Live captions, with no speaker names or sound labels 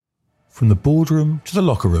From the boardroom to the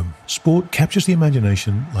locker room, sport captures the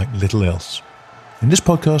imagination like little else. In this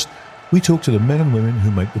podcast, we talk to the men and women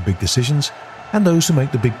who make the big decisions and those who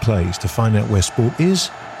make the big plays to find out where sport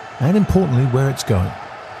is and, importantly, where it's going.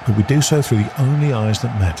 But we do so through the only eyes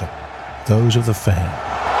that matter, those of the fan.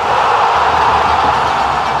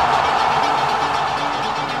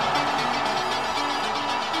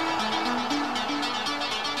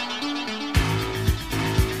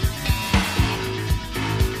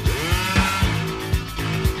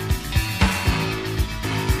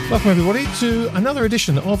 Welcome everybody to another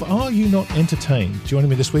edition of Are You Not Entertained? Joining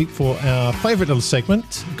me this week for our favourite little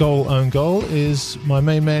segment, Goal Own Goal, is my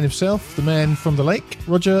main man himself, the man from the lake,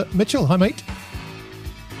 Roger Mitchell. Hi mate.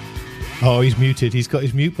 Oh, he's muted. He's got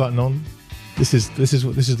his mute button on. This is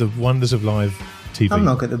the wonders of live TV. I've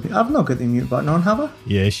not got the mute button on, have I?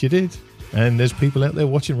 Yes, you did. And there's people out there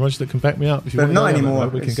watching, Roger, that can back me up. If you but want not to go anymore.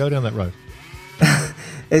 Road, we can go down that road.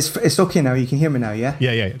 It's okay now. You can hear me now, yeah?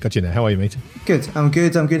 Yeah, got you now. How are you, mate? Good. I'm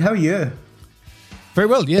good. How are you? Very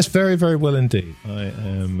well. Yes, very, very well indeed.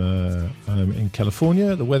 I'm in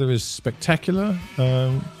California. The weather is spectacular.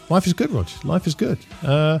 Life is good, Rog. Life is good.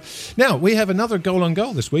 Now, we have another Goal on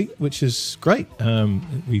Goal this week, which is great.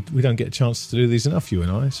 We don't get a chance to do these enough, you and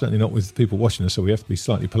I. Certainly not with people watching us, so we have to be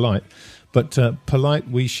slightly polite. But polite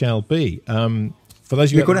we shall be. For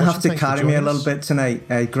those you're going to have to carry me a little bit tonight,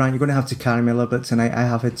 Grant. You're going to have to carry me a little bit tonight. I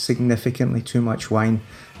have had significantly too much wine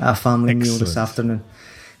at a family meal this afternoon.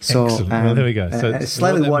 So well, there we go. So it's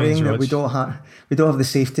slightly worrying that we don't have the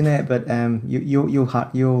safety net, but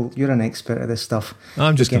you're an expert at this stuff.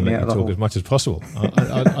 I'm just going to let you talk as much as possible.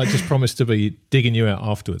 I just promise to be digging you out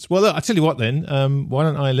afterwards. Well, look, I tell you what then. Why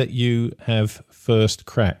don't I let you have first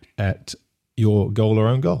crack at your goal or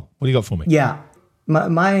own goal? What do you got for me? Yeah,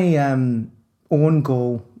 my own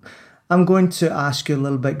goal. I'm going to ask you a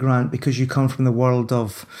little bit, Grant, because you come from the world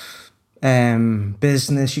of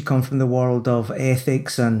business, you come from the world of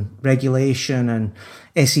ethics and regulation and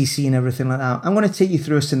SEC and everything like that. I'm going to take you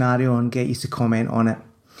through a scenario and get you to comment on it.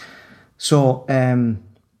 So,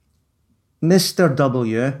 Mr.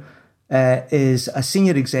 W is a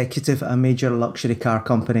senior executive at a major luxury car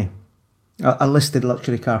company, a listed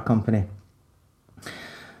luxury car company.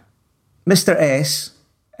 Mr. S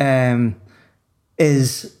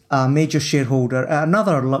is a major shareholder at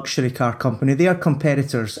another luxury car company. They are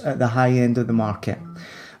competitors at the high end of the market.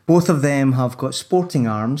 Both of them have got sporting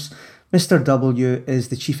arms. Mr. W is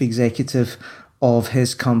the chief executive of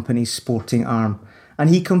his company's sporting arm,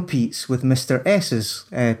 and he competes with Mr. S's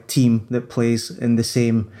team that plays in the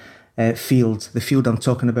same field. The field I'm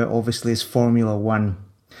talking about, obviously, is Formula One.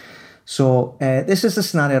 So this is the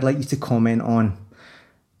scenario I'd like you to comment on.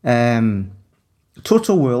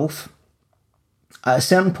 Toto Wolff, at a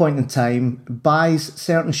certain point in time, buys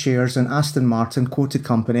certain shares in Aston Martin, quoted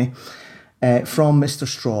company, from Mr.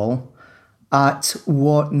 Stroll at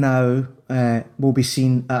what now will be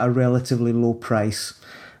seen at a relatively low price.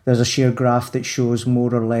 There's a share graph that shows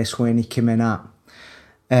more or less when he came in at.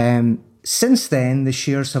 Since then, the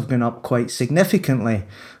shares have gone up quite significantly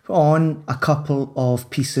on a couple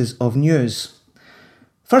of pieces of news.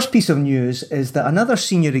 First piece of news is that another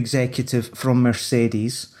senior executive from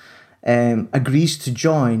Mercedes agrees to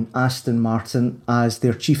join Aston Martin as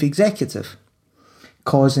their chief executive,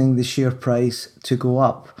 causing the share price to go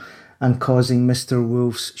up and causing Mr.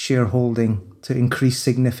 Wolff's shareholding to increase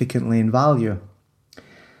significantly in value.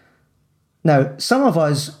 Now, some of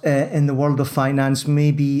us in the world of finance may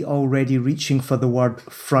be already reaching for the word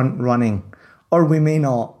front running, or we may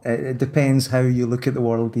not. It depends how you look at the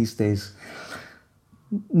world these days.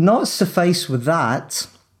 Not suffice with that,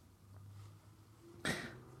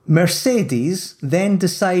 Mercedes then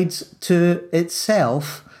decides to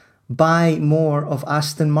itself buy more of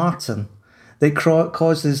Aston Martin. That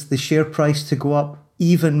causes the share price to go up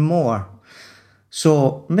even more.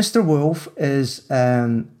 So Mr. Wolff is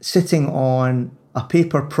sitting on a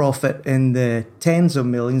paper profit in the tens of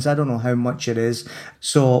millions. I don't know how much it is.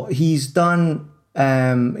 So he's doubled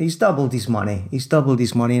his money.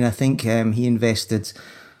 And I think he invested,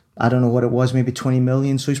 I don't know what it was, maybe 20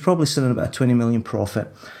 million. So he's probably sitting about a 20 million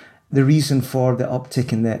profit. The reason for the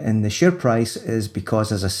uptick in the share price is because,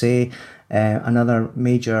 as I say, another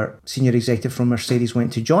major senior executive from Mercedes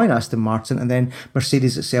went to join Aston Martin, and then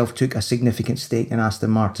Mercedes itself took a significant stake in Aston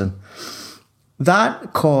Martin.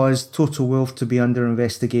 That caused Toto Wolff to be under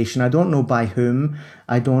investigation. I don't know by whom.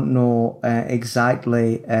 I don't know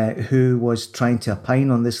exactly who was trying to opine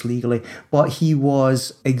on this legally, but he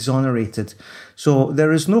was exonerated. So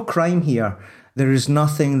there is no crime here. There is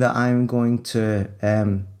nothing that I'm going to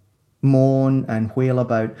moan and wail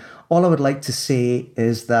about. All I would like to say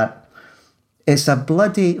is that It's a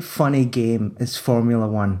bloody funny game, is Formula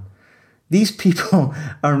One. These people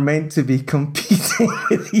are meant to be competing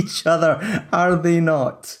with each other, are they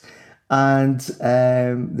not? And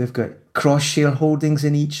they've got cross-shareholdings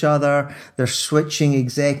in each other. They're switching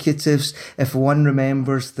executives. If one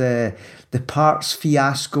remembers the parts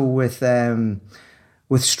fiasco with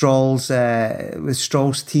Stroll's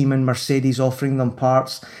team and Mercedes offering them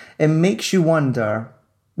parts, it makes you wonder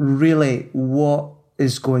really what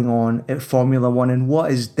is going on at Formula One and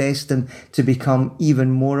what is destined to become even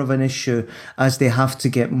more of an issue as they have to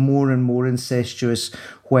get more and more incestuous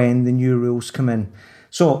when the new rules come in.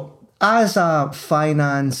 So as a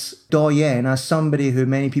finance doyen, as somebody who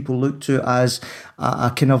many people look to as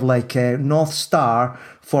a kind of like a North Star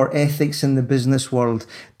for ethics in the business world,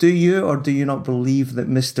 do you or do you not believe that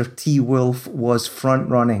Mr. T. Wolff was front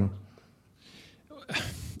running?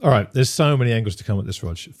 All right, there's so many angles to come at this,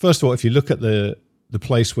 Rog. First of all, if you look at the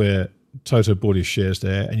place where Toto bought his shares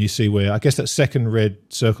there, and you see where, I guess that second red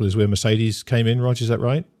circle is where Mercedes came in, Rog, is that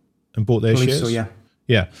right? And bought their shares? So, yeah.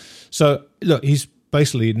 Yeah. So, look, he's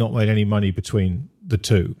basically not made any money between the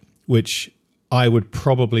two, which I would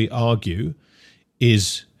probably argue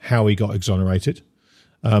is how he got exonerated.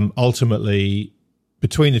 Ultimately,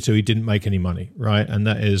 between the two, he didn't make any money, right? And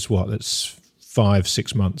that is what? That's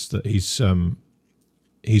 5-6 months that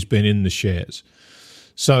he's been in the shares.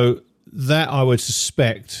 So that I would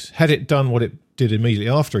suspect, had it done what it did immediately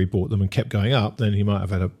after he bought them and kept going up, then he might have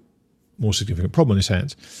had a more significant problem on his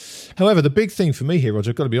hands. However, the big thing for me here, Roger,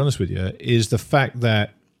 I've got to be honest with you, is the fact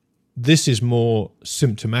that this is more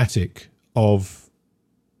symptomatic of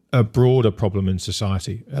a broader problem in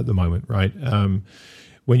society at the moment, right?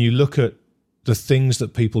 When you look at the things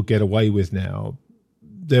that people get away with now,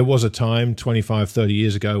 there was a time 25, 30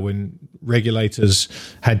 years ago when regulators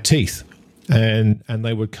had teeth and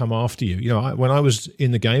they would come after you. You know, when I was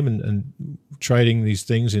in the game and trading these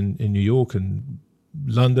things in New York and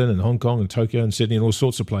London and Hong Kong and Tokyo and Sydney and all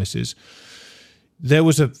sorts of places, there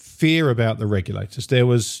was a fear about the regulators. There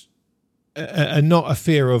was not a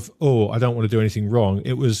fear of, oh, I don't want to do anything wrong.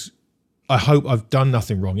 It was, I hope I've done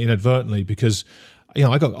nothing wrong inadvertently, because, you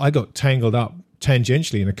know, I got tangled up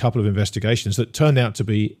tangentially in a couple of investigations that turned out to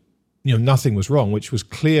be, you know, nothing was wrong, which was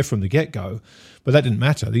clear from the get-go, but that didn't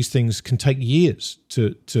matter. These things can take years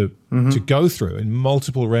to go through in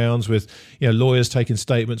multiple rounds with, you know, lawyers taking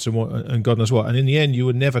statements and God knows what. And in the end, you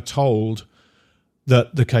were never told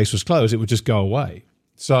that the case was closed. It would just go away.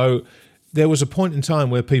 So there was a point in time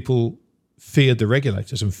where people feared the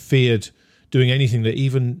regulators and feared doing anything that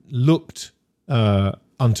even looked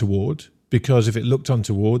untoward, because if it looked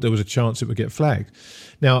untoward, there was a chance it would get flagged.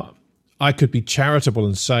 Now, I could be charitable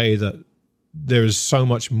and say that there is so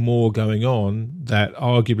much more going on that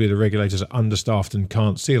arguably the regulators are understaffed and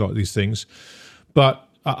can't see a lot of these things. But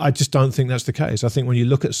I just don't think that's the case. I think when you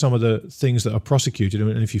look at some of the things that are prosecuted,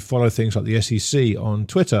 and if you follow things like the SEC on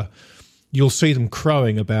Twitter, you'll see them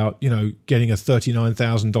crowing about, you know, getting a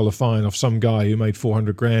 $39,000 fine off some guy who made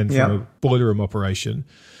 $400,000 from a boiler room operation.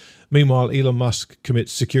 Meanwhile, Elon Musk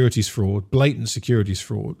commits securities fraud, blatant securities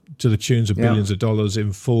fraud, to the tunes of billions of dollars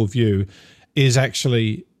in full view, is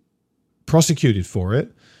actually prosecuted for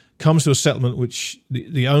it, comes to a settlement which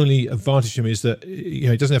the only advantage to him is that, you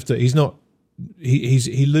know, he doesn't have to, he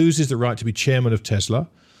loses the right to be chairman of Tesla,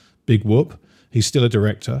 big whoop. He's still a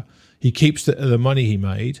director. He keeps the money he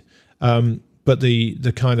made, but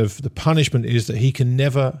the kind of the punishment is that he can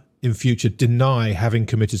never in future deny having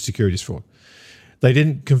committed securities fraud. They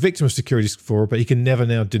didn't convict him of securities fraud, but he can never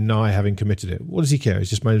now deny having committed it. What does he care?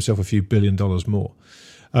 He's just made himself a few $1 billion more.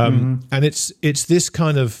 And it's this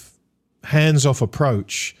kind of hands-off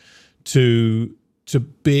approach to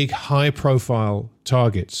big, high-profile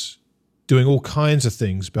targets doing all kinds of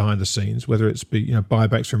things behind the scenes, whether it's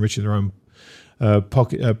buybacks from enriching their own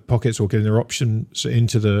pockets or getting their options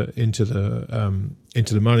into the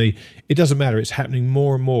money. It doesn't matter. It's happening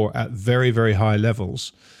more and more at very, very high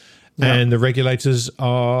levels. And the regulators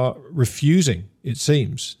are refusing, it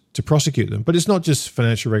seems, to prosecute them. But it's not just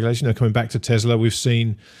financial regulation. You know, coming back to Tesla, we've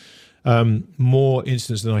seen more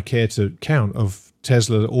incidents than I care to count of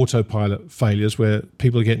Tesla autopilot failures where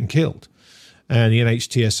people are getting killed. And the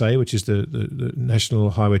NHTSA, which is the National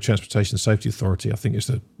Highway Transportation Safety Authority, I think is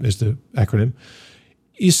the acronym,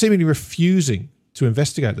 is seemingly refusing to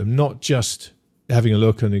investigate them, not just having a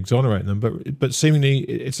look and exonerating them, but seemingly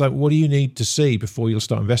it's like, what do you need to see before you'll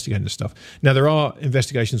start investigating this stuff? Now, there are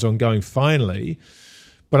investigations ongoing finally,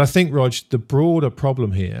 but I think, Rog, the broader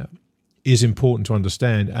problem here is important to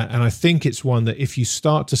understand. And I think it's one that if you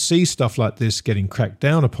start to see stuff like this getting cracked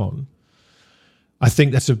down upon, I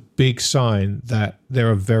think that's a big sign that there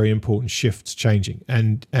are very important shifts changing.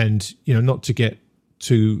 And not to get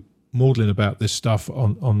too maudlin about this stuff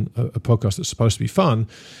on a podcast that's supposed to be fun,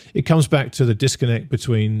 it comes back to the disconnect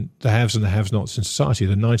between the haves and the have-nots in society,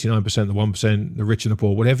 the 99%, the 1%, the rich and the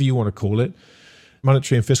poor, whatever you want to call it.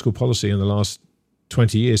 Monetary and fiscal policy in the last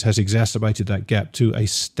 20 years has exacerbated that gap to a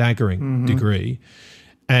staggering degree,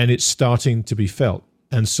 and it's starting to be felt.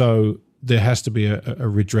 And so there has to be a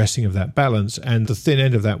redressing of that balance, and the thin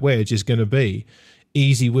end of that wedge is going to be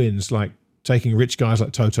easy wins like taking rich guys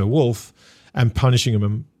like Toto Wolff and punishing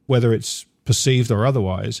them, whether it's perceived or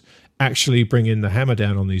otherwise, actually bringing the hammer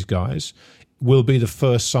down on these guys will be the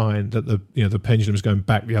first sign that the pendulum is going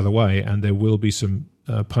back the other way, and there will be some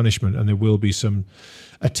punishment, and there will be some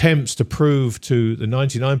attempts to prove to the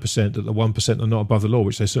 99% that the 1% are not above the law,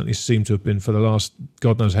 which they certainly seem to have been for the last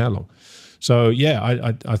God knows how long. So,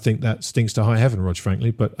 yeah, I think that stinks to high heaven, Rog,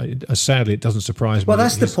 frankly, but sadly it doesn't surprise me. Well,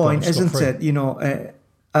 that's the point, isn't it?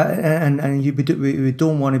 And we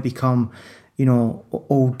don't want to become,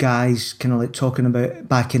 old guys kind of like talking about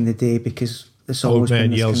back in the day, because it's always old man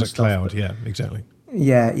been this yells kind at of stuff. cloud. Yeah, exactly.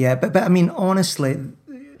 Yeah. But I mean, honestly,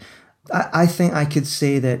 I think I could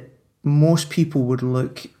say that most people would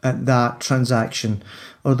look at that transaction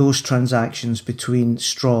or those transactions between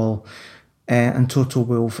Stroll and Toto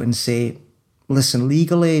Wolff and say, listen,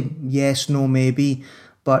 legally, yes, no, maybe,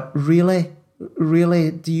 but really,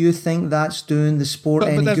 do you think that's doing the sport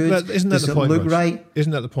any good? Isn't that Does the it point, look Rog? right?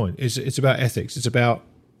 Isn't that the point? It's about ethics. It's about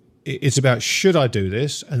should I do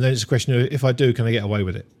this? And then it's a question of, if I do, can I get away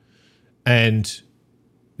with it? And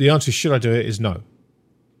the answer is, should I do it, is no.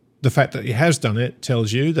 The fact that he has done it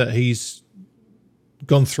tells you that he's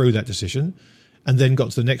gone through that decision and then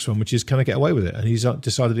got to the next one, which is, can I get away with it? And he's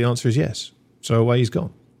decided the answer is yes. So away he's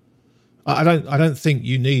gone. I don't think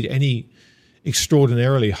you need any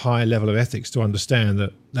extraordinarily high level of ethics to understand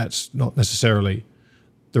that that's not necessarily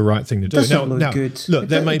the right thing to do. Doesn't look good. Look,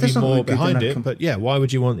 there may be more behind it, but yeah, why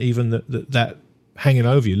would you want even that hanging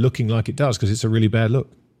over you looking like it does? Because it's a really bad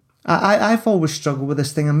look. I've always struggled with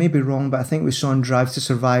this thing. I may be wrong, but I think we saw in Drive to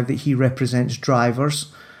Survive that he represents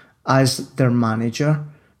drivers as their manager,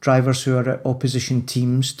 drivers who are at opposition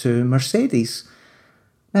teams to Mercedes.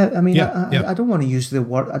 Now, I mean, I don't want to use the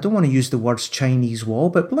word. I don't want to use the words Chinese wall,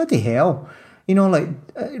 but bloody hell,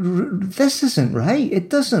 this isn't right. It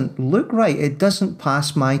doesn't look right. It doesn't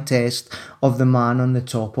pass my test of the man on the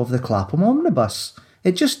top of the Clapham omnibus.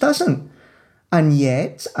 It just doesn't. And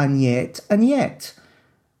yet. I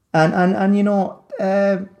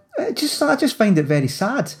just find it very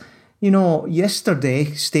sad. Yesterday,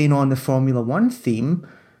 staying on the Formula One theme,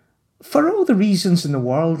 for all the reasons in the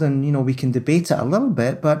world, and, we can debate it a little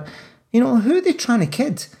bit, but, who are they trying to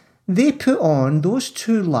kid? They put on those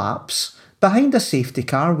 2 laps behind a safety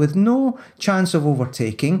car with no chance of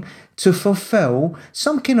overtaking to fulfill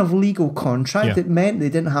some kind of legal contract that meant they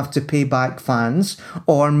didn't have to pay back fans,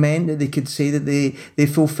 or meant that they could say that they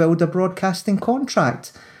fulfilled a broadcasting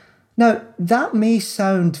contract. Now, that may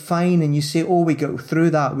sound fine, and you say, oh, we got through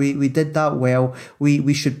that, we did that well,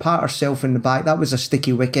 we should pat ourselves in the back, that was a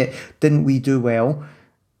sticky wicket, didn't we do well?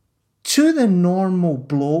 To the normal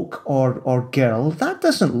bloke or girl, that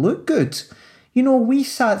doesn't look good. We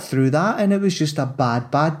sat through that, and it was just a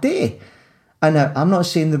bad day. And I'm not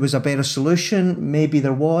saying there was a better solution. Maybe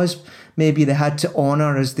there was. Maybe they had to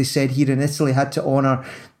honour, as they said here in Italy, had to honour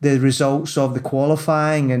the results of the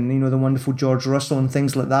qualifying and, the wonderful George Russell and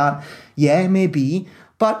things like that. Yeah, maybe.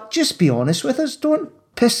 But just be honest with us. Don't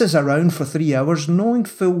piss us around for 3 hours knowing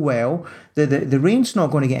full well that the rain's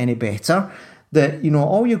not going to get any better. That,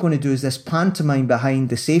 all you're going to do is this pantomime behind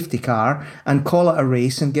the safety car and call it a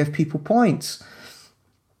race and give people points.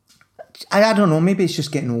 I don't know, maybe it's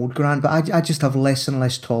just getting old, Grant, but I just have less and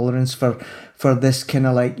less tolerance for this kind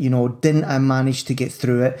of like, didn't I manage to get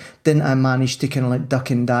through it? Didn't I manage to kind of like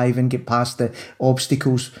duck and dive and get past the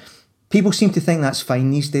obstacles? People seem to think that's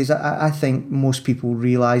fine these days. I think most people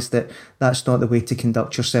realise that that's not the way to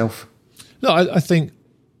conduct yourself. No, I think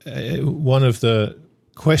one of the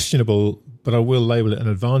questionable, but I will label it an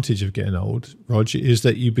advantage of getting old, Roger, is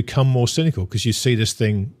that you become more cynical because you see this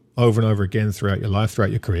thing over and over again throughout your life,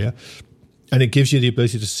 throughout your career. And it gives you the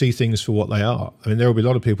ability to see things for what they are. I mean, there will be a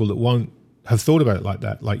lot of people that won't have thought about it like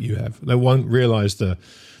that, like you have. They won't realise the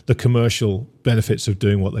commercial benefits of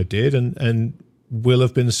doing what they did and will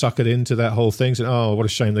have been suckered into that whole thing, saying, oh, what a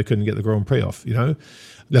shame they couldn't get the Grand Prix off,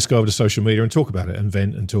 Let's go over to social media and talk about it and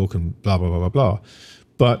vent and talk and blah, blah, blah, blah, blah.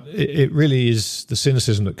 But it really is the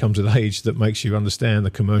cynicism that comes with age that makes you understand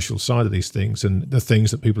the commercial side of these things and the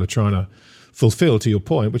things that people are trying to fulfill, to your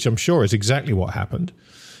point, which I'm sure is exactly what happened.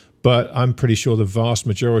 But I'm pretty sure the vast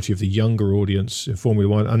majority of the younger audience in Formula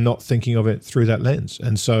One are not thinking of it through that lens.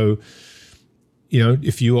 And so,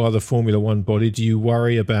 if you are the Formula One body, do you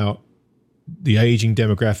worry about the aging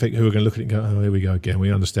demographic who are going to look at it and go, oh, here we go again,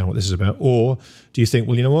 we understand what this is about? Or do you think,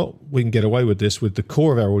 well, you know what, we can get away with this with the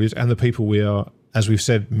core of our audience and the people we are, as we've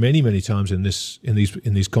said many, many times in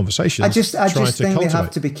these conversations, I just think cultivate. They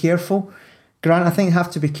have to be careful. Grant, I think they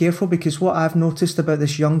have to be careful, because what I've noticed about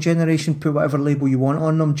this young generation, put whatever label you want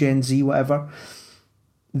on them, Gen Z, whatever,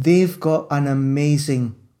 they've got an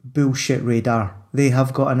amazing bullshit radar. They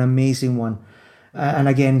have got an amazing one. And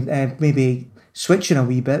again, maybe switching a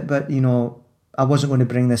wee bit, but, I wasn't going to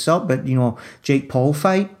bring this up, but, Jake Paul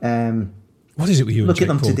fight. What is it with you and Jake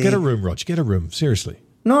Paul? Today. Get a room, Rog. Get a room. Seriously.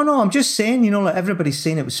 No, I'm just saying, everybody's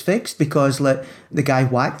saying it was fixed because, the guy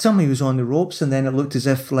whacked him, he was on the ropes, and then it looked as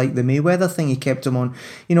if, the Mayweather thing, he kept him on.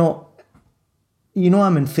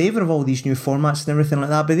 I'm in favour of all these new formats and everything like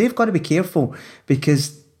that, but they've got to be careful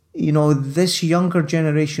because, this younger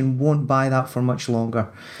generation won't buy that for much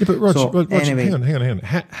longer. Yeah, but Roger, anyway. hang on.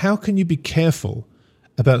 How can you be careful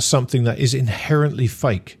about something that is inherently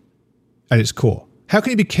fake at its core? How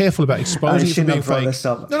can you be careful about exposing it to being fake?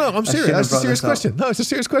 No, I'm serious. That's a serious question. No, it's a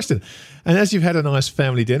serious question. And as you've had a nice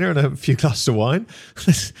family dinner and a few glasses of wine,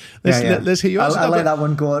 let's hear you answer. I let that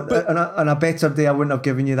one go. On a better day, I wouldn't have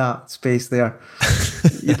given you that space there.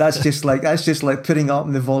 That's just like putting up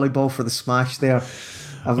in the volleyball for the smash there.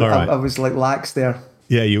 I was lax there.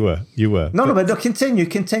 Yeah, you were. No, but continue.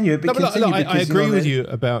 I agree with you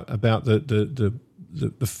about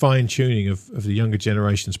the fine tuning of the younger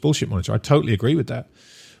generation's bullshit monitor. I totally agree with that.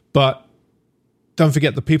 But don't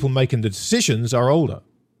forget the people making the decisions are older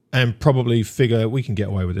and probably figure we can get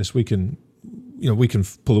away with this. We can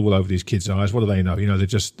pull the wool over these kids' eyes. What do they know? They're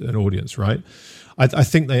just an audience, right? I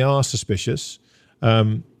think they are suspicious.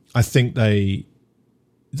 I think they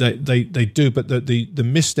do, but the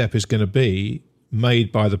misstep is going to be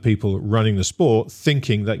made by the people running the sport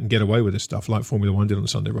thinking they can get away with this stuff like Formula One did on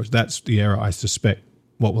Sunday, Roger. That's the error I suspect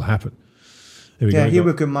what will happen. We've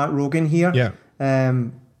got Matt Rogan here. Yeah.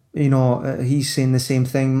 He's saying the same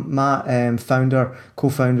thing. Matt,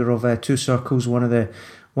 co-founder of Two Circles, one of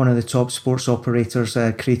the top sports operators,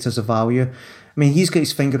 creators of value. I mean, he's got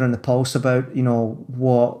his finger on the pulse about,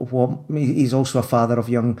 what he's also a father of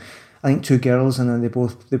young, I think 2 girls, and then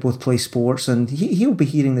they both play sports, and he'll be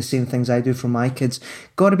hearing the same things I do from my kids.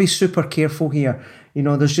 Got to be super careful here.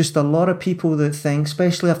 There's just a lot of people that think,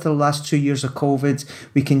 especially after the last 2 years of COVID,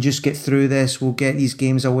 we can just get through this. We'll get these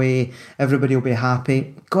games away. Everybody will be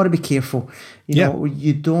happy. Got to be careful.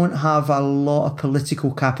 You don't have a lot of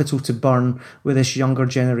political capital to burn with this younger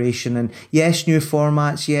generation. And yes, new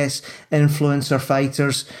formats. Yes, influencer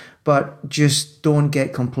fighters. But just don't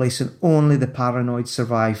get complacent. Only the paranoid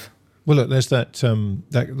survive. Well, look, there's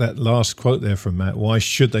that last quote there from Matt. Why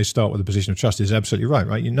should they start with a position of trust? Is absolutely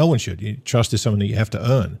right? No one should. Trust is something that you have to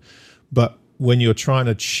earn. But when you're trying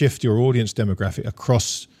to shift your audience demographic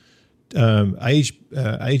across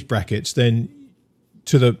age brackets, then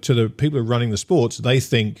to the people who are running the sports, they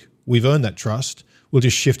think we've earned that trust. We'll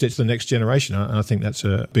just shift it to the next generation. And I think that's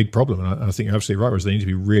a big problem. And I think you're absolutely right, whereas they need to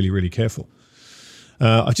be really, really careful.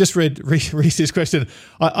 I've just read Reese's question.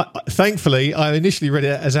 Thankfully, I initially read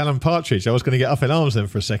it as Alan Partridge. I was going to get up in arms then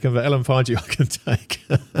for a second, but Alan Partridge I can take.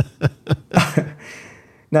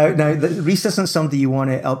 Now, Reese isn't somebody you want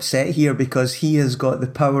to upset here because he has got the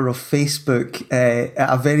power of Facebook at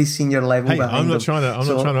a very senior level. Hey, I'm not trying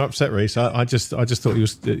to upset Reese. I just thought he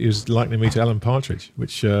was likening me to Alan Partridge,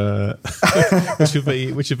 which would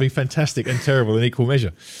be fantastic and terrible in equal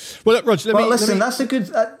measure. Well, look, Roger. Listen, that's a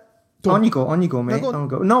good. On you go, mate.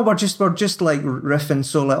 No, we're just like riffing.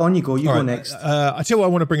 So on you go. You go next. I tell you what I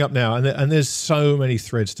want to bring up now, and there's so many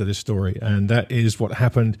threads to this story, and that is what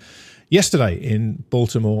happened yesterday in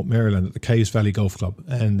Baltimore, Maryland, at the Caves Valley Golf Club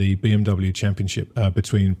and the BMW Championship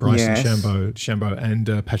between Bryson DeChambeau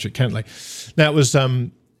and Patrick Cantlay. Now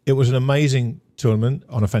it was an amazing tournament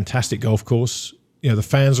on a fantastic golf course. The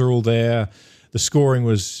fans are all there. The scoring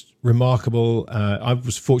was remarkable. I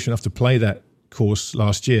was fortunate enough to play that course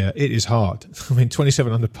last year. It is hard.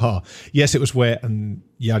 27 under par. Yes, it was wet and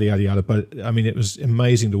yada yada yada, but it was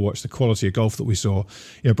amazing to watch the quality of golf that we saw.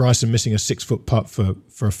 Bryson missing a 6-foot putt for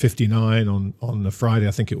a 59 on the Friday,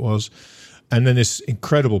 I think it was, and then this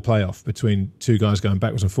incredible playoff between two guys going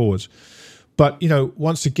backwards and forwards. But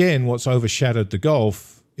once again, what's overshadowed the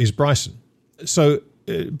golf is Bryson. So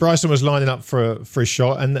Bryson was lining up for a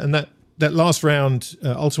shot, and that last round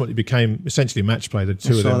ultimately became essentially match play. The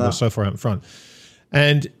two of them were so far out in front.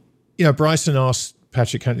 And, Bryson asked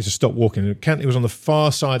Patrick Cantlay to stop walking. And Cantlay was on the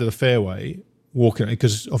far side of the fairway, walking,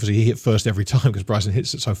 because obviously he hit first every time because Bryson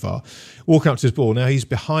hits it so far, walking up to his ball. Now he's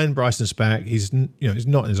behind Bryson's back. He's he's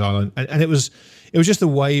not in his island, and it was just the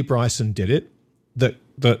way Bryson did it that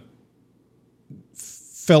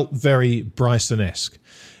felt very Bryson-esque.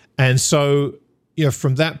 And so,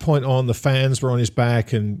 from that point on, the fans were on his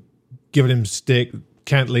back and giving him stick.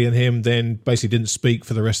 Cantley and him then basically didn't speak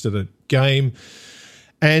for the rest of the game.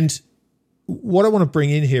 And what I want to bring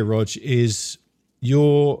in here, Rog, is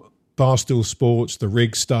your Barstool Sports, the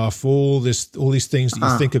rig stuff, all these things that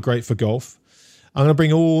you think are great for golf. I'm going to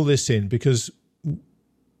bring all this in because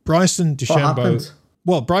Bryson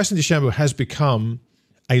DeChambeau has become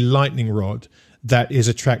a lightning rod that is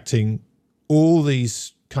attracting all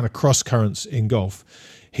these kind of cross currents in golf.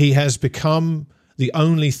 He has become the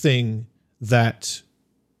only thing that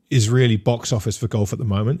is really box office for golf at the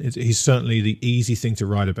moment. He's certainly the easy thing to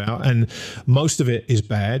write about. And most of it is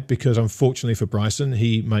bad because, unfortunately for Bryson,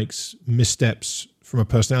 he makes missteps from a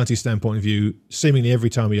personality standpoint of view seemingly every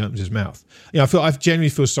time he opens his mouth. I genuinely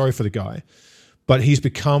feel sorry for the guy, but he's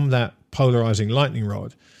become that polarizing lightning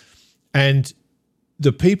rod. And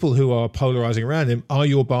the people who are polarizing around him are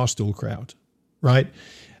your Barstool crowd, right?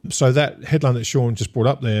 So that headline that Sean just brought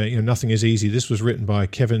up there, nothing is easy. This was written by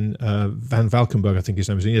Kevin Van Valkenburg, I think his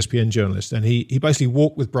name is, an ESPN journalist. And he basically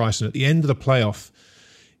walked with Bryson. At the end of the playoff,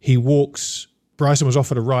 Bryson was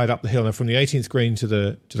offered a ride up the hill. Now, from the 18th green to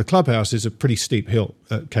the clubhouse is a pretty steep hill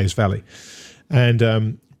at Caves Valley.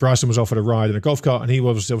 And Bryson was offered a ride in a golf cart, and he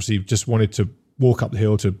was obviously just wanted to walk up the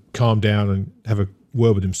hill to calm down and have a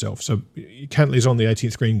word with himself. So Cantley's on the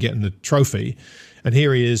 18th green getting the trophy. And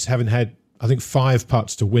here he is, having had, I think, 5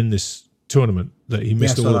 putts to win this tournament that he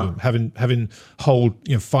missed all of them. Having holed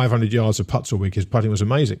 500 yards of putts all week, his putting was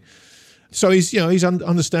amazing. So he's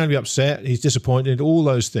understandably upset. He's disappointed. All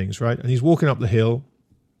those things, right? And he's walking up the hill,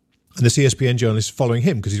 and this ESPN journalist is following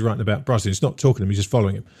him because he's writing about Bryson. He's not talking to him. He's just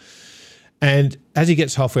following him. And as he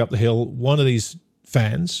gets halfway up the hill, one of these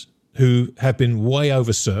fans who have been way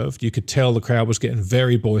overserved, you could tell the crowd was getting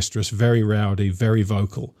very boisterous, very rowdy, very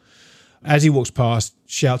vocal. As he walks past,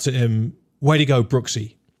 shouts at him, "Way to go,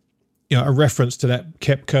 Brooksy." A reference to that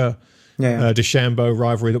Koepka DeChambeau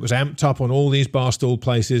rivalry that was amped up on all these Barstool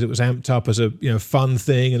places. It was amped up as a fun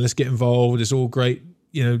thing, and let's get involved. It's all great,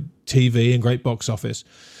 TV and great box office.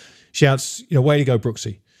 Shouts, "Way to go,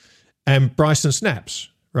 Brooksy." And Bryson snaps,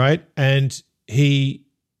 right? And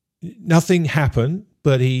nothing happened,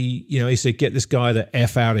 but he said, "Get this guy the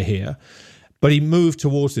F out of here." But he moved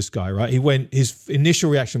towards this guy, right? His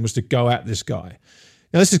initial reaction was to go at this guy.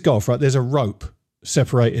 Now, this is golf, right? There's a rope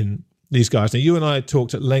separating these guys. Now, you and I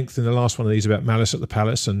talked at length in the last one of these about Malice at the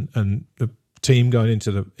Palace and the team going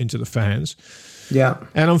into the fans. Yeah.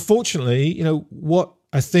 And unfortunately, what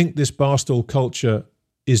I think this Barstool culture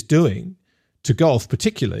is doing to golf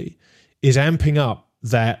particularly is amping up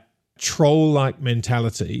that troll-like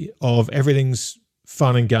mentality of everything's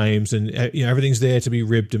fun and games, and everything's there to be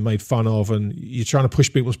ribbed and made fun of, and you're trying to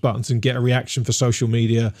push people's buttons and get a reaction for social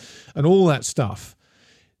media and all that stuff.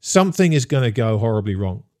 Something is going to go horribly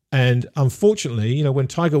wrong. And unfortunately, when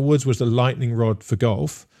Tiger Woods was the lightning rod for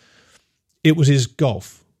golf, it was his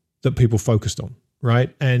golf that people focused on,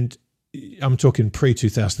 right? And I'm talking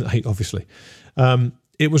pre-2008, obviously.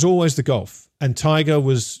 It was always the golf. And Tiger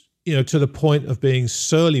was, to the point of being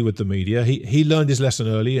surly with the media. He learned his lesson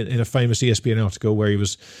early in a famous ESPN article where he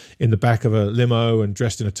was in the back of a limo and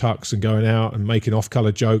dressed in a tux and going out and making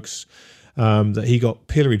off-color jokes that he got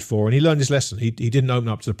pilloried for. And he learned his lesson. He didn't open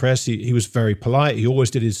up to the press. He was very polite. He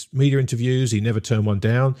always did his media interviews. He never turned one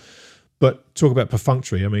down. But talk about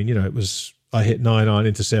perfunctory. I mean, it was, I hit 9 iron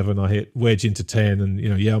into 7. I hit wedge into 10. And,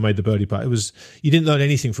 I made the birdie putt. You didn't learn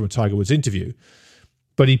anything from a Tiger Woods interview.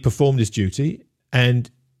 But he performed his duty. And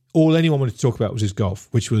all anyone wanted to talk about was his golf,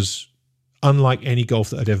 which was unlike any golf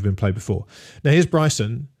that had ever been played before. Now, here's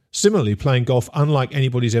Bryson, similarly playing golf unlike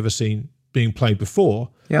anybody's ever seen being played before.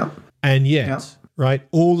 Yeah. And yet, right,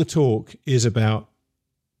 all the talk is about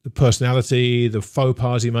the personality, the faux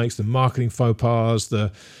pas he makes, the marketing faux pas,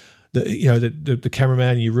 the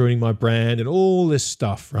cameraman, you're ruining my brand, and all this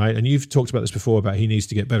stuff, right? And you've talked about this before about he needs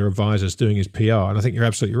to get better advisors doing his PR, and I think you're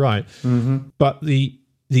absolutely right. Mm-hmm. But the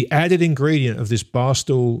added ingredient of this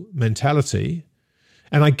Barstool mentality,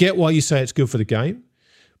 and I get why you say it's good for the game,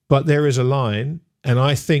 but there is a line, and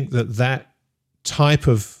I think that type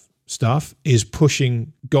of stuff is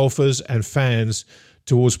pushing golfers and fans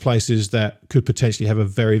towards places that could potentially have a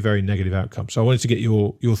very, very negative outcome. So I wanted to get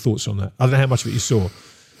your thoughts on that. I don't know how much of it you saw.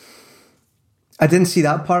 I didn't see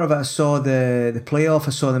that part of it. I saw the playoff.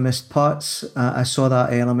 I saw the missed putts. I saw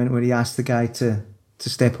that element where he asked the guy to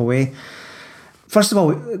step away. First of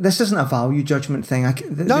all, this isn't a value judgment thing. I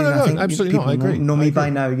think absolutely not. I agree. Know me by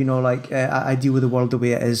now. Like I deal with the world the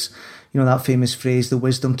way it is. That famous phrase, the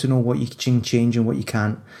wisdom to know what you can change and what you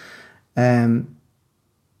can't.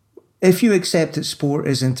 If you accept that sport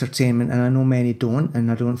is entertainment, and I know many don't,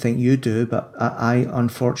 and I don't think you do, but I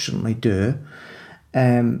unfortunately do,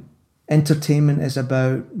 entertainment is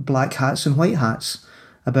about black hats and white hats,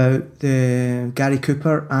 about the Gary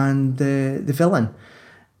Cooper and the villain.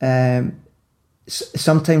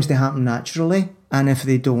 Sometimes they happen naturally, and if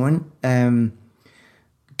they don't,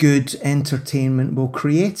 good entertainment will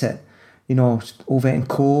create it. Ovett and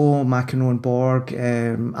Co, McEnroe and Borg,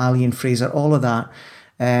 Ali and Fraser, all of that.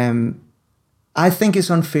 I think it's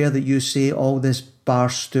unfair that you say all this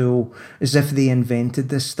Barstool as if they invented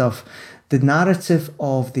this stuff. The narrative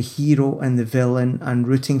of the hero and the villain and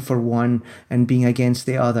rooting for one and being against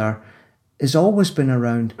the other has always been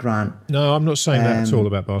around, Grant. No, I'm not saying that at all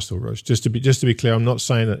about Barstool, Rog. Just to be clear, I'm not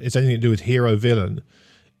saying that it's anything to do with hero villain.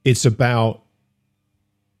 It's about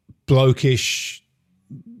blokish,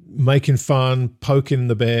 making fun, poking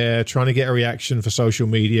the bear, trying to get a reaction for social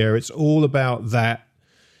media. It's all about that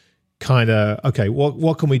kind of, okay,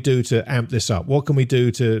 what can we do to amp this up? What can we do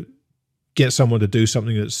to get someone to do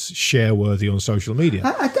something that's share worthy on social media?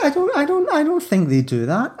 I don't think they do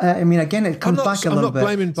that. Again, it comes back a little bit. I'm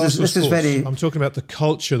not blaming Barstool Sports. I'm talking about the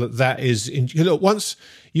culture that is in. Look, once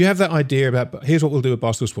you have that idea about, here's what we'll do with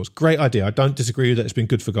Barstool Sports. Great idea. I don't disagree that it's been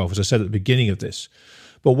good for golf, as I said at the beginning of this.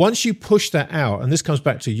 But once you push that out, and this comes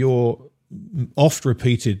back to your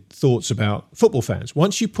oft-repeated thoughts about football fans,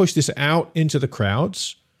 once you push this out into the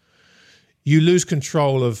crowds, you lose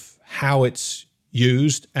control of how it's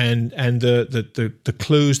used and the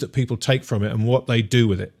clues that people take from it and what they do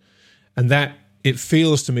with it. And that, it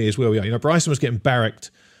feels to me, is where we are. Bryson was getting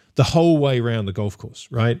barracked the whole way around the golf course,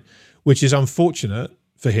 right? Which is unfortunate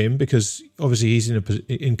for him, because obviously he's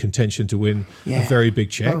in contention to win a very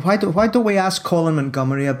big check. Why don't we ask Colin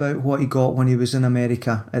Montgomerie about what he got when he was in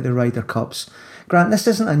America at the Ryder Cups? Grant, this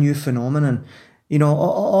isn't a new phenomenon.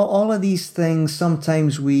 All of these things,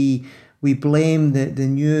 sometimes we blame the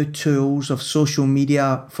new tools of social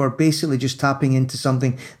media for basically just tapping into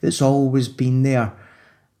something that's always been there.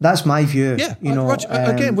 That's my view. Yeah, Roger,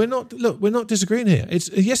 again, we're not disagreeing here.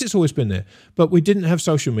 It's always been there, but we didn't have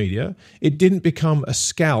social media. It didn't become a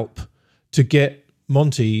scalp to get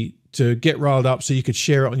Monty to get riled up so you could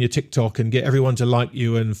share it on your TikTok and get everyone to like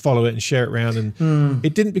you and follow it and share it around. And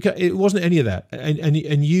it wasn't any of that.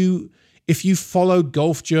 And you, if you followed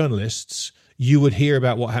golf journalists, you would hear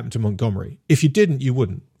about what happened to Montgomerie. If you didn't, you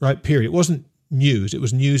wouldn't, right? Period. It wasn't news. It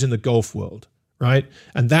was news in the golf world. Right,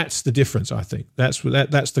 and that's the difference. I think that's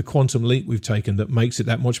the quantum leap we've taken that makes it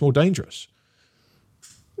that much more dangerous.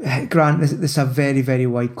 Grant, this is a very, very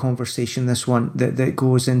wide conversation. This one that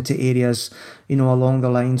goes into areas, along the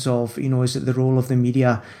lines of, is it the role of the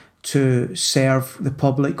media to serve the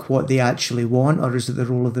public what they actually want, or is it the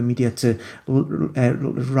role of the media to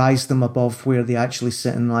rise them above where they actually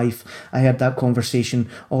sit in life? I had that conversation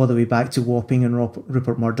all the way back to Wapping and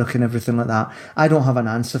Rupert Murdoch and everything like that. I don't have an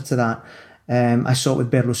answer to that. I saw it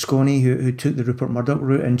with Berlusconi, who took the Rupert Murdoch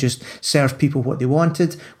route and just served people what they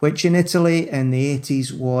wanted, which in Italy in the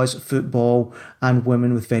 80s was football and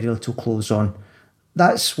women with very little clothes on.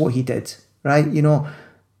 That's what he did, right?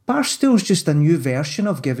 Barstool's just a new version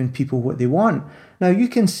of giving people what they want. Now, you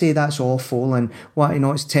can say that's awful and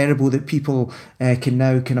it's terrible that people can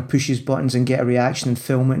now kind of push his buttons and get a reaction and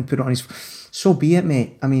film it and put it on his... So be it,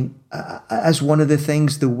 mate. As one of the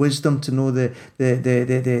things, the wisdom to know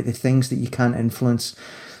the things that you can't influence.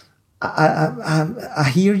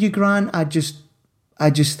 I hear you, Grant. I just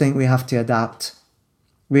think we have to adapt.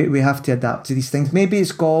 We have to adapt to these things. Maybe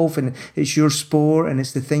it's golf and it's your sport and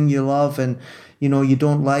it's the thing you love and you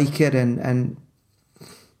don't like it and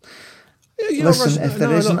listen, if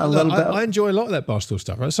there isn't a little bit. I enjoy a lot of that Barstool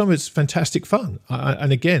stuff. Right? Some of it's fantastic fun.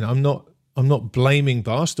 And again, I'm not blaming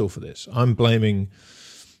Barstool for this. I'm blaming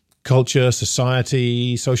culture,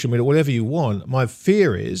 society, social media, whatever you want. My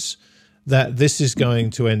fear is that this is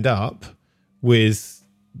going to end up with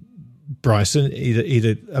Bryson,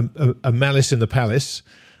 either a Malice in the Palace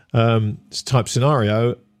type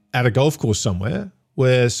scenario at a golf course somewhere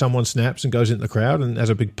where someone snaps and goes into the crowd and has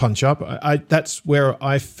a big punch up. That's where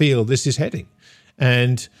I feel this is heading.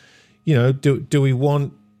 And, do we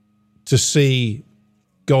want to see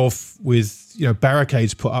golf with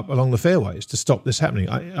barricades put up along the fairways to stop this happening?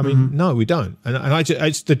 I mean, no, we don't. And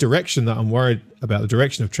it's the direction that I'm worried about, the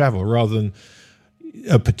direction of travel, rather than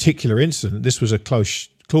a particular incident. This was a close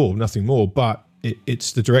call, nothing more. But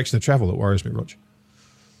it's the direction of travel that worries me, Roger.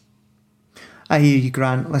 I hear you,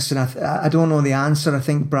 Grant. Listen, I don't know the answer. I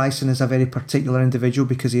think Bryson is a very particular individual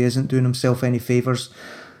because he isn't doing himself any favours.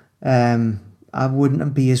 I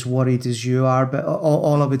wouldn't be as worried as you are, but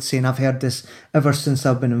all I would say, and I've heard this ever since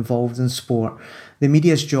I've been involved in sport, the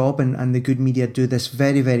media's job, and the good media do this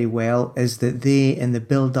very, very well, is that they, in the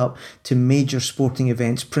build-up to major sporting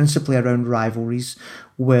events, principally around rivalries,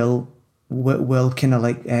 will kind of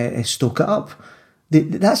like stoke it up.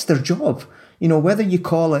 That's their job. You know, whether you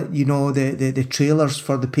call it, you know, the trailers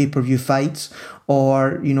for the pay-per-view fights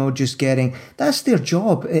or, you know, just getting... That's their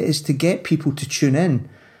job, is to get people to tune in.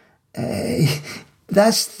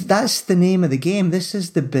 That's the name of the game. This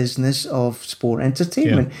is the business of sport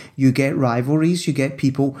entertainment. Yeah. You get rivalries, you get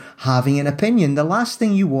people having an opinion. The last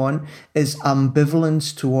thing you want is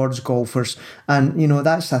ambivalence towards golfers. And, you know,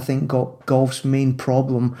 that's, I think, golf's main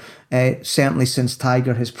problem, certainly since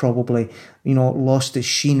Tiger has probably, you know, lost his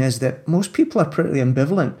sheen, is that most people are pretty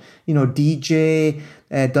ambivalent. You know, DJ,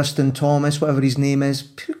 Dustin Thomas, whatever his name is,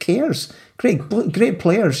 who cares? Great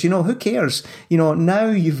players, you know, who cares? You know, now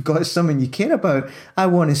you've got someone you care about. I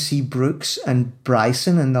want to see Brooks and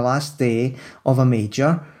Bryson in the last day of a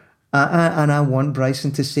major, and I want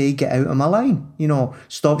Bryson to say, get out of my line. You know,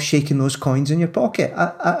 stop shaking those coins in your pocket.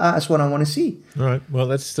 That's what I want to see. All right, well,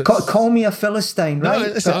 that's... Call me a Philistine,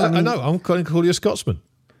 right? No, I know, I'm going to call you a Scotsman.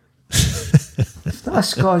 It's not a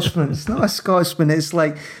Scotsman. It's not a Scotsman. It's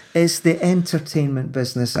like, it's the entertainment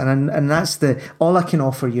business, and that's all I can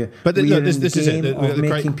offer you. But look, this is it.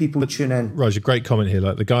 Making people tune in. Roger, great comment here.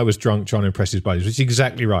 Like, the guy was drunk trying to impress his buddies, which is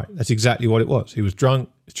exactly right. That's exactly what it was. He was drunk,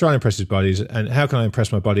 trying to impress his buddies. And how can I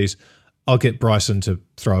impress my buddies? I'll get Bryson to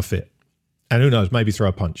throw a fit, and who knows, maybe throw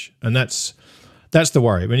a punch. And that's the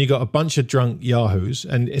worry. When you got a bunch of drunk yahoos,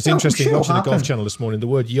 and it's interesting watching the Golf Channel this morning. The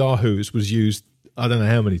word yahoos was used, I don't know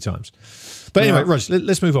how many times. But anyway, Rog,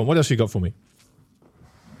 let's move on. What else you got for me?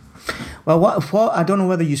 Well, what I don't know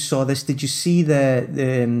whether you saw this. Did you see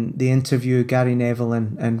the interview, Gary Neville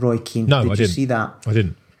and Roy Keane? No, I didn't. Did you see that? I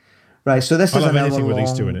didn't. Right, so this is an hour long. with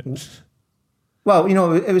these two in it. Well, you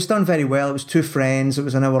know, it was done very well. It was two friends. It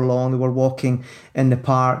was an hour long. They were walking in the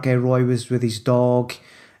park. Roy was with his dog,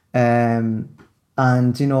 and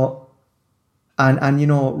you know, and you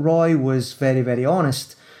know, Roy was very, very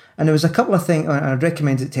honest. And there was a couple of things, and I'd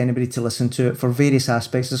recommend it to anybody to listen to it for various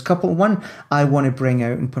aspects. There's a couple. One I want to bring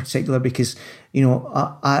out in particular because, you know,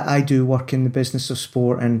 I do work in the business of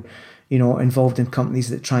sport and, you know, involved in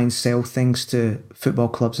companies that try and sell things to football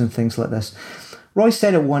clubs and things like this. Roy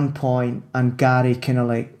said at one point, and Gary kind of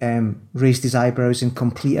like raised his eyebrows in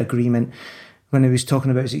complete agreement when he was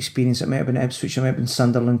talking about his experience. It might have been Ipswich, it might have been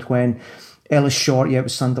Sunderland, when Ellis Short, it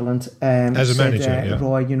was Sunderland. As a manager, yeah.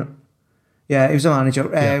 Roy, you know, yeah, he was a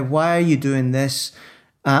manager. Why are you doing this?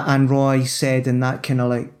 And Roy said in that kind of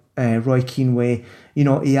like Roy Keane way, you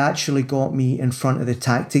know, he actually got me in front of the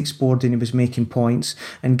tactics board and he was making points.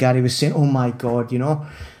 And Gary was saying, oh my God, you know.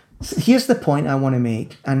 Here's the point I want to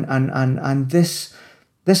make. And this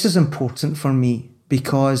is important for me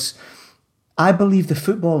because I believe the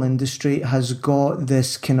football industry has got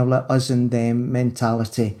this kind of like us and them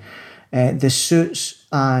mentality. The suits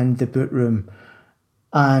and the boot room.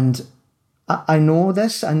 And I know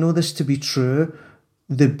this to be true.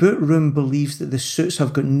 The boot room believes that the suits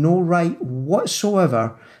have got no right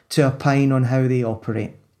whatsoever to opine on how they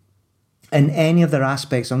operate in any of their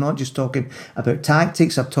aspects. I'm not just talking about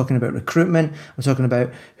tactics. I'm talking about recruitment. I'm talking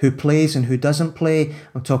about who plays and who doesn't play.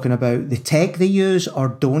 I'm talking about the tech they use or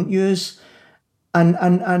don't use. And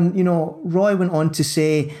you know, Roy went on to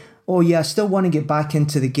say, oh yeah, I still want to get back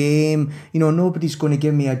into the game. You know, nobody's going to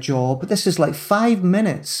give me a job. But this is like 5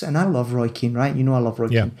 minutes. And I love Roy Keane, right? You know I love Roy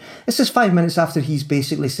Keane. This is 5 minutes after he's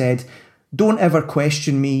basically said, don't ever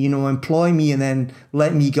question me, you know, employ me and then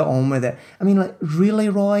let me get on with it. I mean, like, really,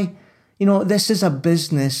 Roy? You know, this is a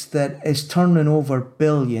business that is turning over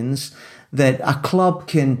billions, that a club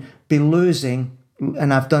can be losing,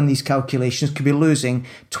 and I've done these calculations, could be losing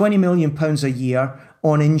 £20 million a year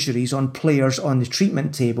on injuries, on players on the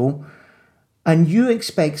treatment table, and you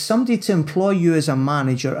expect somebody to employ you as a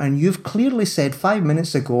manager, and you've clearly said 5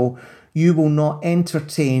 minutes ago you will not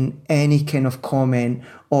entertain any kind of comment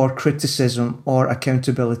or criticism or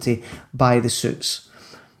accountability by the suits.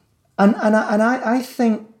 And I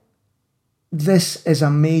think this is a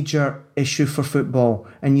major issue for football,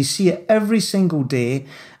 and you see it every single day.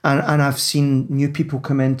 And I've seen new people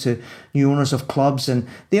come into new owners of clubs, and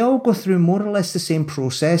they all go through more or less the same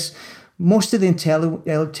process. Most of the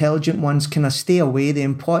intelligent ones kind of stay away. They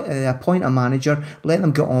appoint a manager, let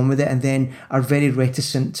them get on with it, and then are very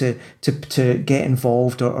reticent to get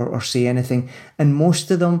involved or say anything. And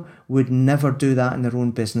most of them would never do that in their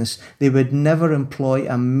own business. They would never employ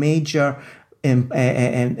a major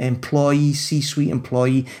employee, C-suite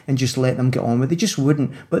employee, and just let them get on with it. They just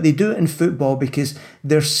wouldn't. But they do it in football because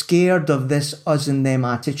they're scared of this us and them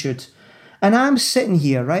attitude. And I'm sitting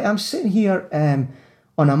here, right? I'm sitting here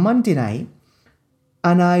on a Monday night,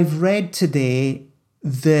 and I've read today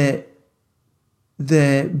the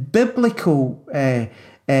biblical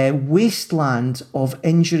wasteland of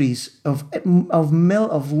injuries of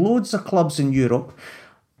loads of clubs in Europe,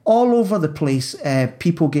 all over the place,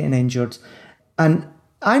 people getting injured. And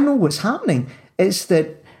I know what's happening. It's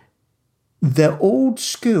that the old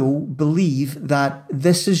school believe that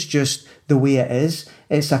this is just the way it is.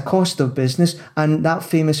 It's a cost of business. And that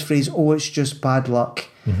famous phrase, oh, it's just bad luck.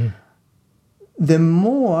 Mm-hmm. The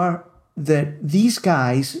more that these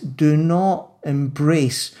guys do not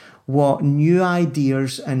embrace what new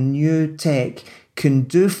ideas and new tech can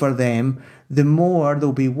do for them, the more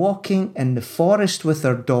they'll be walking in the forest with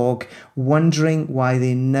their dog, wondering why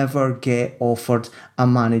they never get offered a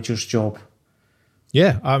manager's job.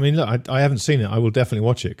 Yeah, I mean, look, I haven't seen it. I will definitely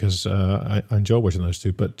watch it because I enjoy watching those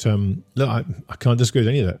two. But look, I can't disagree with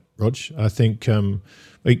any of that, Rog. I think,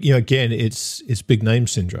 again, it's big name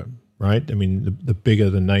syndrome, right? I mean, the bigger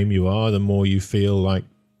the name you are, the more you feel like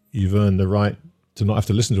you've earned the right to not have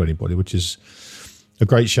to listen to anybody, which is a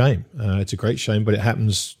great shame. It's a great shame, but it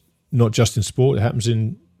happens not just in sport, it happens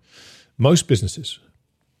in most businesses.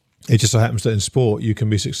 It just so happens that in sport, you can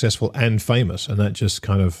be successful and famous, and that just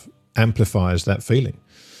kind of amplifies that feeling.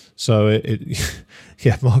 So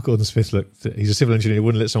Mark Gordon-Smith, look, he's a civil engineer. He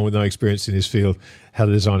wouldn't let someone with no experience in his field how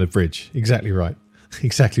to design a bridge. Exactly right.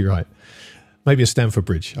 Exactly right. Maybe a Stamford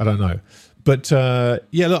Bridge. I don't know. But look,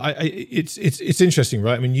 it's interesting,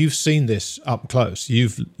 right? I mean, you've seen this up close.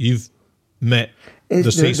 You've met the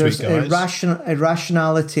C-suite guys. There's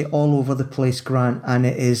irrationality all over the place, Grant, and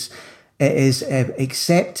it is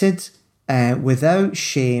accepted without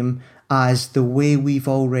shame as the way we've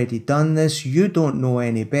already done this. You don't know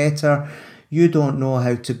any better. You don't know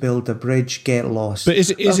how to build a bridge. Get lost. But is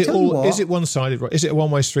it one-sided? Is it a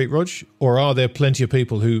one-way street, Rog? Or are there plenty of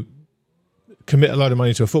people who commit a load of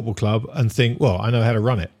money to a football club and think, well, I know how to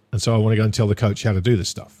run it, and so I want to go and tell the coach how to do this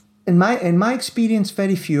stuff? In my experience,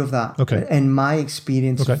 very few of that. Okay. In my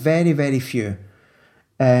experience, very, very few.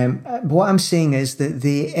 What I'm saying is that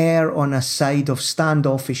they err on a side of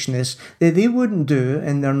standoffishness that they wouldn't do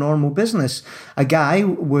in their normal business. A guy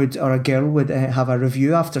would, or a girl would have a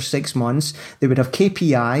review after 6 months. They would have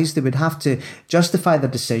KPIs. They would have to justify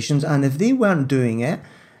their decisions. And if they weren't doing it,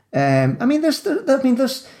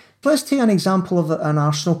 let's take an example of an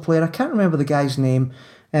Arsenal player. I can't remember the guy's name.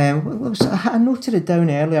 I noted it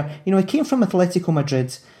down earlier. He came from Atletico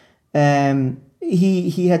Madrid.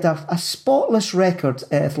 He had a spotless record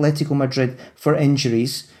at Atletico Madrid for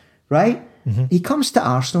injuries, right? Mm-hmm. He comes to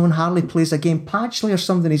Arsenal and hardly plays a game. Patchley or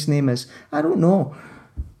something his name is. I don't know.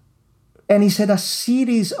 And he's had a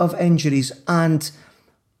series of injuries, and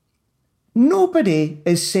nobody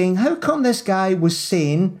is saying, how come this guy was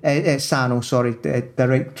sane, sano, sorry,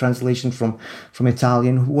 direct translation from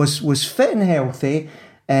Italian, was fit and healthy,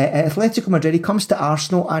 at Atletico Madrid. He comes to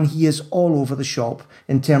Arsenal and he is all over the shop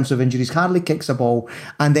in terms of injuries, hardly kicks a ball.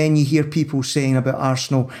 And then you hear people saying about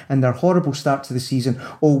Arsenal and their horrible start to the season,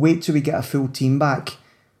 oh, wait till we get a full team back.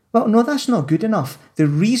 Well, no, that's not good enough. The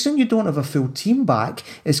reason you don't have a full team back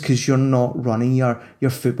is because you're not running your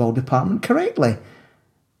football department correctly.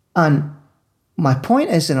 And my point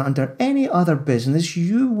is that under any other business,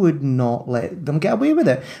 you would not let them get away with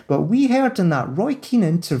it. But we heard in that Roy Keane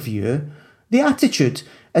interview, the attitude.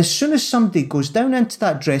 As soon as somebody goes down into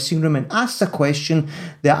that dressing room and asks a question,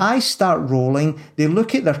 the eyes start rolling. They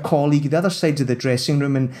look at their colleague, the other side of the dressing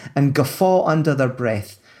room, and guffaw under their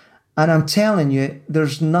breath. And I'm telling you,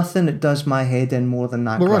 there's nothing that does my head in more than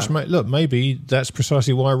that. Well, Ross, look, maybe that's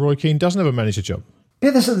precisely why Roy Keane doesn't have a manager job. Yeah,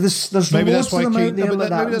 there's maybe loads that's why of them Keane, out there like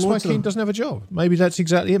that. Maybe that's why Keane doesn't have a job. Maybe that's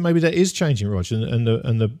exactly it. Maybe that is changing, Roger, and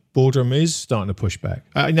the boardroom is starting to push back.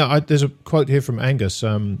 There's a quote here from Angus.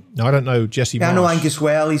 I don't know Jesse Marsh. I know Angus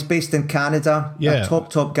well. He's based in Canada. Yeah. A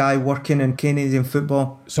top guy working in Canadian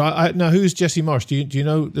football. So now, who's Jesse Marsh? Do you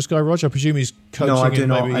know this guy, Roger? I presume he's coaching. No, I do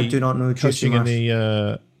not. I do not know Jesse Marsh.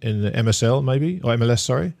 Coaching in the MSL, maybe, or MLS.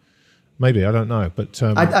 Sorry. Maybe, I don't know, but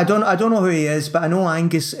I don't know who he is, but I know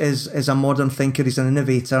Angus is a modern thinker. He's an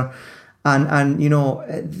innovator, and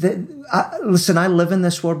listen, I live in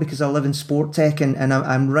this world because I live in sport tech, and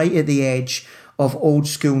I'm right at the edge of old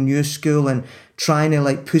school, new school, and trying to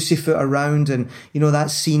like pussyfoot around, and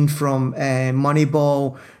that scene from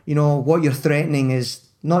Moneyball. What you're threatening is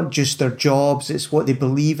not just their jobs. It's what they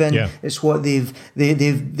believe in. Yeah. It's what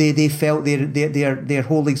they felt their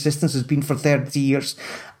whole existence has been for 30 years.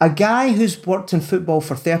 A guy who's worked in football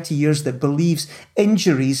for 30 years that believes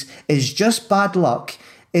injuries is just bad luck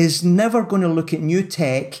is never going to look at new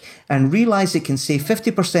tech and realise it can save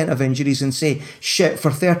 50% of injuries and say, shit, for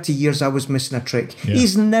 30 years I was missing a trick. Yeah.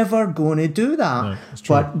 He's never going to do that. No, that's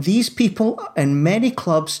true. But these people in many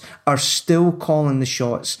clubs are still calling the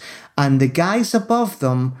shots. And the guys above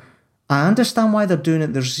them, I understand why they're doing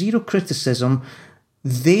it. There's zero criticism.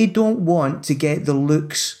 They don't want to get the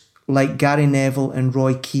looks like Gary Neville and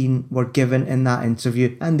Roy Keane were given in that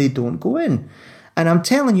interview, and they don't go in. And I'm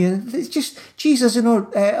telling you, it's just, Jesus,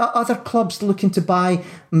 other clubs looking to buy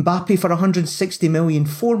Mbappe for 160 million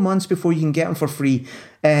 4 months before you can get him for free.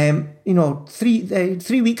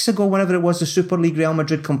 3 weeks ago, whenever it was, the Super League, Real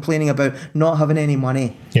Madrid complaining about not having any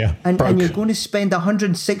money. Yeah, and you're going to spend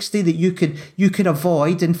 160 that you could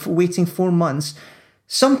avoid in waiting 4 months.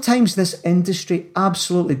 Sometimes this industry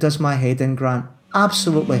absolutely does my head in, Grant.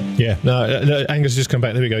 Absolutely. Yeah. No, Angus has just come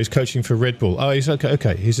back. There we go. He's coaching for Red Bull. Oh, he's okay.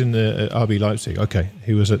 Okay. He's in the RB Leipzig. Okay.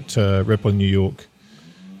 He was at Red Bull New York.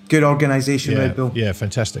 Good organisation, yeah, Red Bull. Yeah,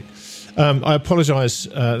 fantastic. I apologise.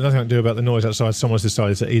 Nothing I can do about the noise outside. Someone's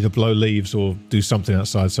decided to either blow leaves or do something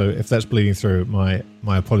outside. So if that's bleeding through, my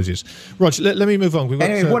apologies. Rog, let me move on.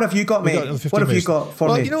 Anyway, what have you got, mate? What have you got for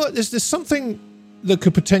me? Well, you know what? There's something that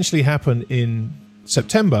could potentially happen in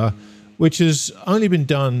September, which has only been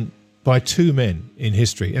done by 2 men in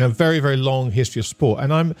history, in a very, very long history of sport.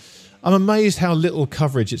 And I'm amazed how little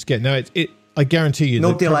coverage it's getting. Now, I guarantee you...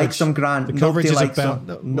 Nobody likes them, Grant. The coverage is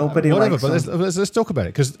about... Nobody likes them. But let's talk about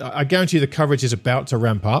it, because I guarantee you the coverage is about to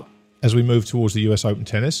ramp up as we move towards the US Open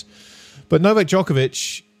tennis. But Novak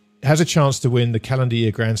Djokovic has a chance to win the calendar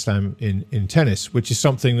year Grand Slam in tennis, which is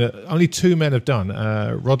something that only 2 men have done.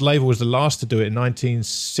 Rod Laver was the last to do it in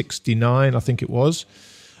 1969, I think it was.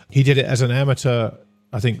 He did it as an amateur,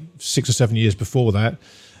 I think 6 or 7 years before that.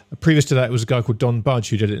 Previous to that, it was a guy called Don Budge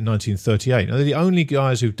who did it in 1938. Now, they're the only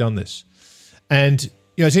guys who've done this. And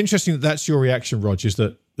it's interesting that that's your reaction, Rog, is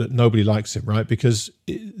that nobody likes him, right? Because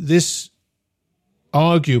this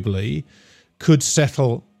arguably could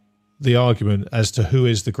settle the argument as to who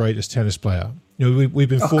is the greatest tennis player. We've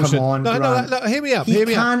been forced. Come on, no, hear me out. He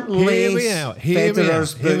can't lace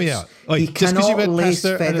Federer's boots. Hear me out. He cannot lace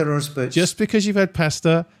Federer's boots. Just because you've had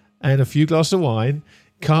pasta and a few glasses of wine,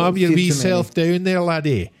 calm your wee self down there,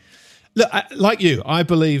 laddie. Look, like you, I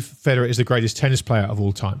believe Federer is the greatest tennis player of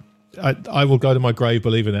all time. I will go to my grave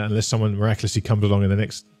believing that, unless someone miraculously comes along in the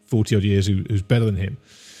next 40-odd years who's better than him.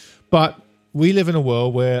 But we live in a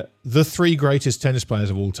world where the 3 greatest tennis players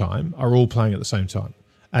of all time are all playing at the same time.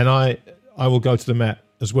 And I will go to the mat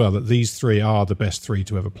as well, that these 3 are the best 3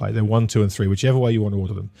 to ever play. They're 1, 2, and 3, whichever way you want to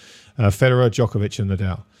order them. Federer, Djokovic, and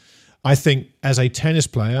Nadal. I think as a tennis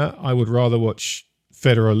player, I would rather watch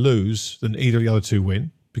Federer lose than either of the other 2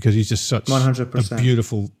 win, because he's just such 100%. a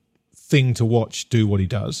beautiful thing to watch do what he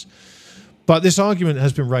does. But this argument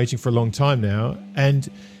has been raging for a long time now, and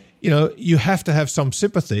you have to have some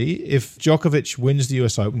sympathy if Djokovic wins the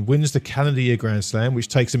US Open, wins the calendar year Grand Slam, which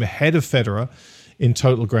takes him ahead of Federer in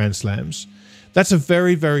total Grand Slams. That's a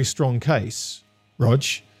very, very strong case, Rog,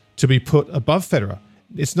 to be put above Federer.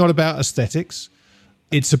 It's not about aesthetics.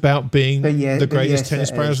 It's about being the greatest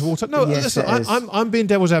tennis players of all time. No, listen, I'm being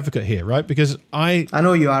devil's advocate here, right? Because I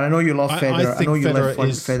know you are. I know you love Federer. I know you Federer love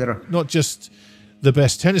Federer. Not just the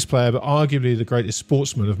best tennis player, but arguably the greatest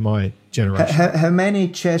sportsman of my generation. How many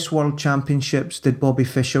chess world championships did Bobby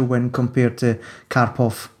Fischer win compared to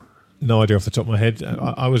Karpov? No idea off the top of my head.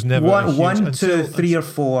 I was never one, 2, 3, or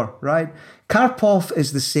 4, right? Karpov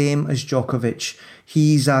is the same as Djokovic.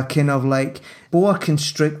 He's a kind of like boa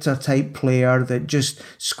constrictor type player that just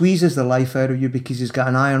squeezes the life out of you because he's got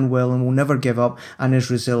an iron will and will never give up and is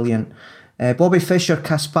resilient. Bobby Fischer,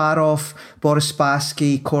 Kasparov, Boris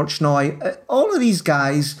Spassky, Korchnoi, all of these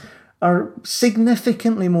guys are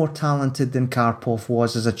significantly more talented than Karpov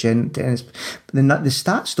was as a tennis. The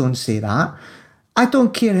stats don't say that. I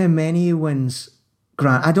don't care how many he wins,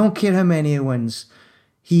 Grant. I don't care how many he wins.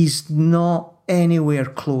 He's not anywhere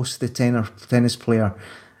close to the tennis player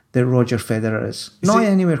that Roger Federer is. Not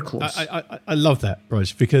anywhere close. I love that, Rog,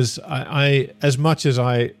 because I as much as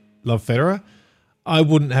I love Federer, I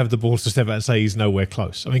wouldn't have the balls to step out and say he's nowhere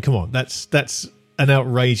close. I mean, come on, that's an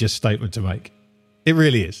outrageous statement to make. It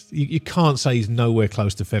really is. You can't say he's nowhere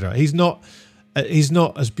close to Federer. He's not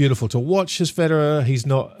as beautiful to watch as Federer. He's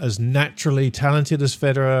not as naturally talented as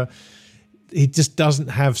Federer. He just doesn't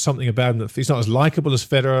have something about him that he's not as likable as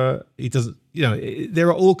Federer. He doesn't, there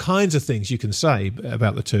are all kinds of things you can say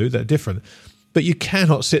about the two that are different. But you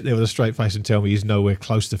cannot sit there with a straight face and tell me he's nowhere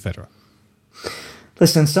close to Federer.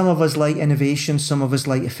 Listen, some of us like innovation, some of us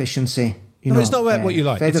like efficiency. It's not about what you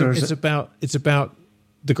like. It's about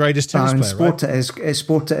the greatest tennis player, sport right?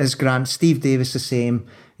 Sport it is, Grant. Steve Davis the same.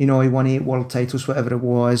 He won 8 world titles, whatever it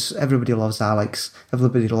was. Everybody loves Alex.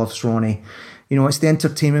 Everybody loves Ronnie. It's the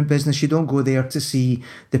entertainment business. You don't go there to see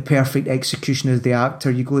the perfect execution of the actor.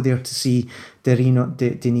 You go there to see De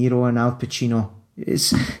Niro and Al Pacino.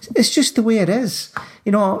 It's just the way it is.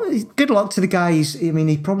 Good luck to the guy.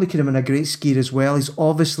 He probably could have been a great skier as well. He's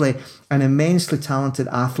obviously an immensely talented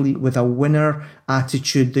athlete with a winner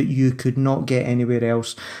attitude that you could not get anywhere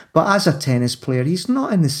else. But as a tennis player, he's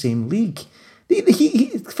not in the same league.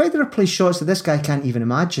 Federer plays shots that this guy can't even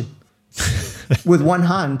imagine. With one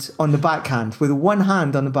hand on the backhand.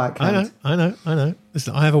 I know.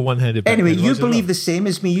 Listen, I have a one-handed backhand. Anyway, you believe the same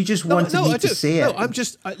as me. You just wanted me to say it. No, I'm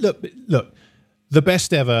just... Look. The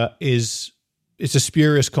best ever it's a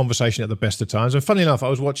spurious conversation at the best of times. And funny enough, I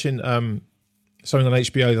was watching something on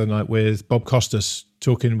HBO the other night with Bob Costas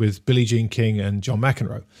talking with Billie Jean King and John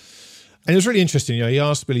McEnroe. And it was really interesting. He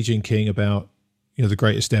asked Billie Jean King about, the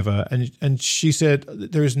greatest ever. And she said,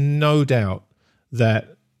 there is no doubt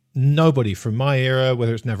that nobody from my era,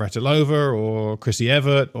 whether it's Navratilova or Chrissy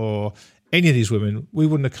Evert or any of these women, we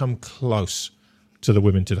wouldn't have come close to the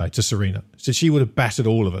women today, to Serena. So she would have battered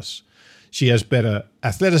all of us. She has better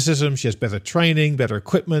athleticism. She has better training, better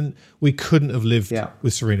equipment. We couldn't have lived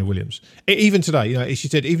with Serena Williams. Even today, she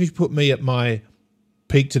said, even if you put me at my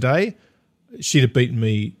peak today, she'd have beaten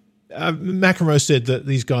me. McEnroe said that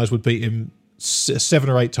these guys would beat him 7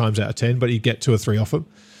 or 8 times out of 10, but he'd get 2 or 3 off them.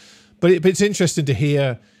 But it's interesting to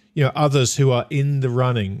hear, others who are in the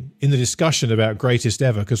running, in the discussion about greatest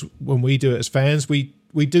ever, because when we do it as fans, we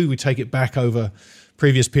take it back over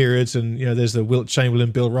previous periods, and there's the Wilt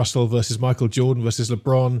Chamberlain, Bill Russell versus Michael Jordan versus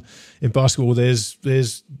LeBron. In basketball, there's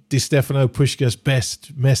Di Stefano, Puskás,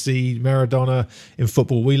 Best, Messi, Maradona. In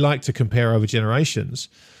football, we like to compare over generations,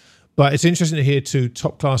 but it's interesting to hear 2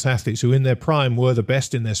 top-class athletes who in their prime were the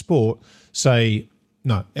best in their sport say,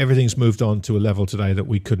 no, everything's moved on to a level today that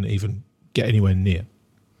we couldn't even get anywhere near.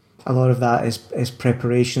 A lot of that is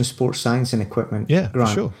preparation, sports science and equipment. Yeah, Grant.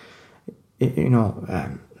 For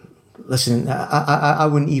sure. Listen, I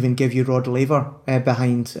wouldn't even give you Rod Laver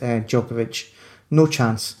behind Djokovic. No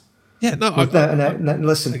chance. Yeah, no.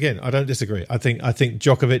 Listen, again, I don't disagree. I think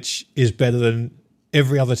Djokovic is better than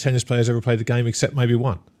every other tennis player who's ever played the game, except maybe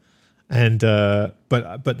one. And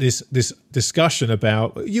but this discussion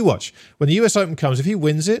about, you watch when the US Open comes, if he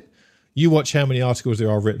wins it, you watch how many articles there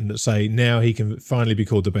are written that say now he can finally be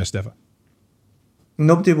called the best ever.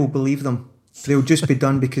 Nobody will believe them. They'll just be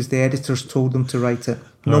done because the editors told them to write it.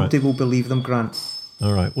 Nobody will believe them, Grant.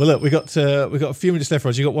 All right. Well, look, we got a few minutes left,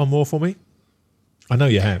 Roger. You got one more for me? I know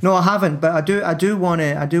you have. No, I haven't, but I do want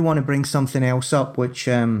to bring something else up, which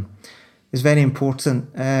is very important.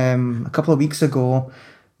 A couple of weeks ago,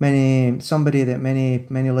 somebody that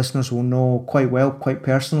many listeners will know quite well, quite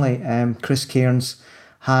personally, Chris Cairns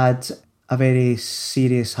had a very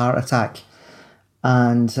serious heart attack,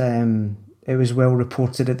 and it was well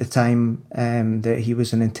reported at the time that he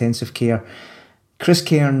was in intensive care. Chris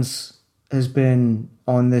Cairns has been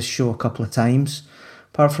on this show a couple of times.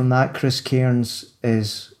 Apart from that, Chris Cairns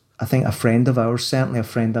is, I think, a friend of ours, certainly a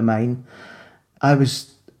friend of mine. I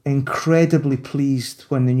was incredibly pleased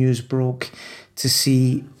when the news broke to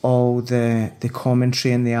see all the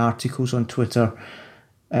commentary and the articles on Twitter,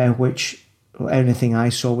 which everything I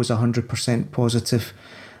saw was 100% positive.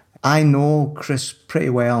 I know Chris pretty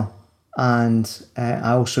well, and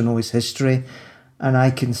I also know his history, and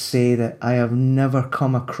I can say that I have never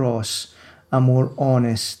come across a more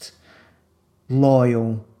honest,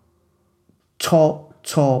 loyal,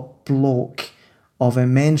 top bloke of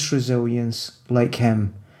immense resilience like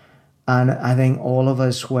him. And I think all of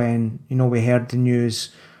us, when we heard the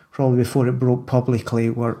news probably before it broke publicly,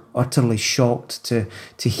 were utterly shocked to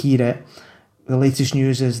hear it. The latest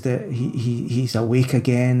news is that he's awake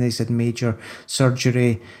again. He's had major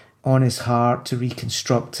surgery on his heart to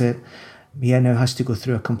reconstruct it. He now has to go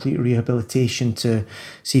through a complete rehabilitation to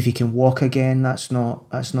see if he can walk again. That's not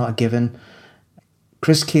a given.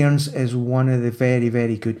 Chris Cairns is one of the very,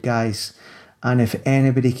 very good guys. And if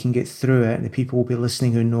anybody can get through it, and the people will be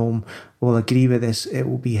listening who know him will agree with this, it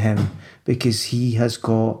will be him, because he has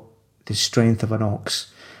got the strength of an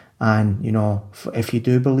ox. And, if you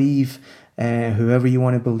do believe, whoever you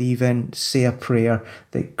want to believe in, say a prayer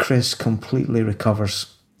that Chris completely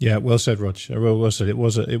recovers. Yeah, well said, Rog. Well said. It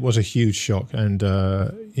was a huge shock, and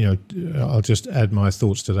I'll just add my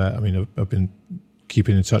thoughts to that. I mean, I've been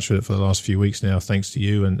keeping in touch with it for the last few weeks now, thanks to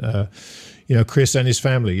you, and Chris and his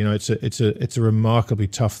family. It's a remarkably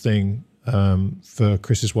tough thing for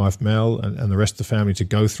Chris's wife Mel and the rest of the family to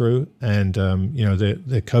go through, and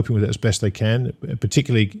they're coping with it as best they can,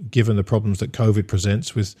 particularly given the problems that COVID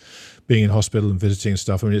presents with being in hospital and visiting and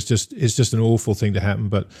stuff. I mean, it's just an awful thing to happen.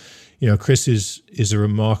 But Chris is a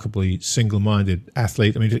remarkably single-minded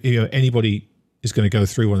athlete. I mean, anybody is going to go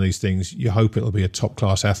through one of these things, you hope it'll be a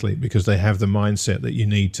top-class athlete, because they have the mindset that you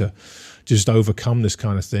need to just overcome this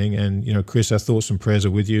kind of thing. And, Chris, our thoughts and prayers are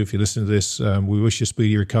with you. If you listen to this, we wish you a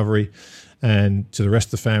speedy recovery. And to the rest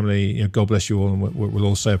of the family, God bless you all. And we'll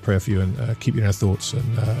all say a prayer for you and keep you in our thoughts.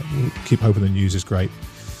 And we'll keep hoping the news is great.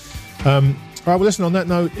 All right, well, listen, on that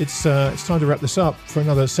note, it's time to wrap this up for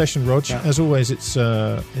another session, Rog. Yeah. As always, it's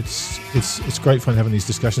great fun having these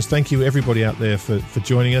discussions. Thank you, everybody out there, for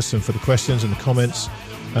joining us and for the questions and the comments.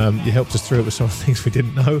 You helped us through it with some of the things we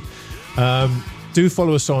didn't know. Do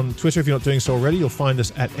follow us on Twitter if you're not doing so already. You'll find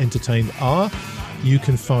us at EntertainedR. You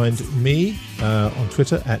can find me on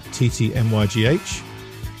Twitter at TTMYGH.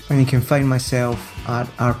 And you can find myself at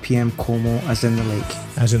RPM Como, as in the lake.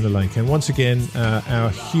 As in the lake. And once again, our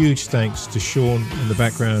huge thanks to Sean in the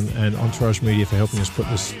background and Entourage Media for helping us put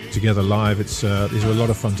this together live. These are a lot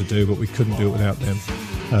of fun to do, but we couldn't do it without them.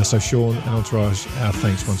 So Sean and Entourage, our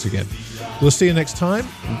thanks once again. We'll see you next time.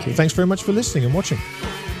 Thank you. Thanks very much for listening and watching.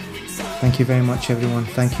 Thank you very much, everyone.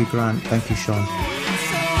 Thank you, Grant. Thank you, Sean.